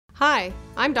Hi,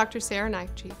 I'm Dr. Sarah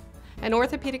Kinfechief, an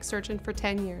orthopedic surgeon for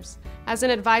 10 years. As an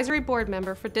advisory board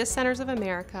member for Disc Centers of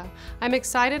America, I'm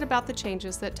excited about the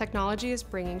changes that technology is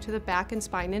bringing to the back and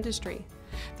spine industry.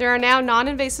 There are now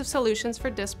non-invasive solutions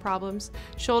for disc problems,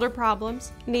 shoulder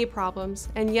problems, knee problems,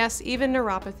 and yes, even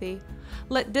neuropathy.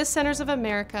 Let Disc Centers of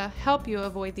America help you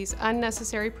avoid these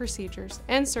unnecessary procedures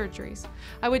and surgeries.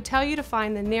 I would tell you to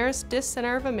find the nearest Disc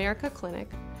Center of America clinic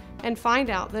and find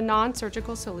out the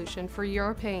non-surgical solution for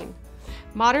your pain.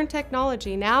 Modern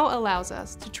technology now allows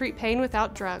us to treat pain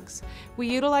without drugs. We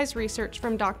utilize research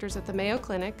from doctors at the Mayo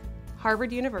Clinic,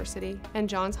 Harvard University, and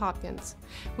Johns Hopkins.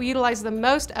 We utilize the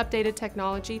most updated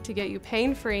technology to get you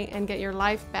pain-free and get your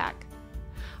life back.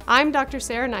 I'm Dr.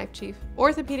 Sarah Kinfechief,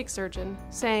 orthopedic surgeon,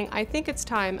 saying I think it's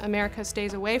time America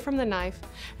stays away from the knife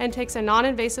and takes a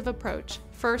non-invasive approach,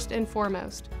 first and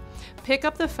foremost. Pick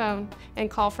up the phone and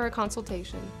call for a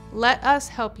consultation. Let us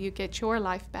help you get your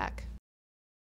life back.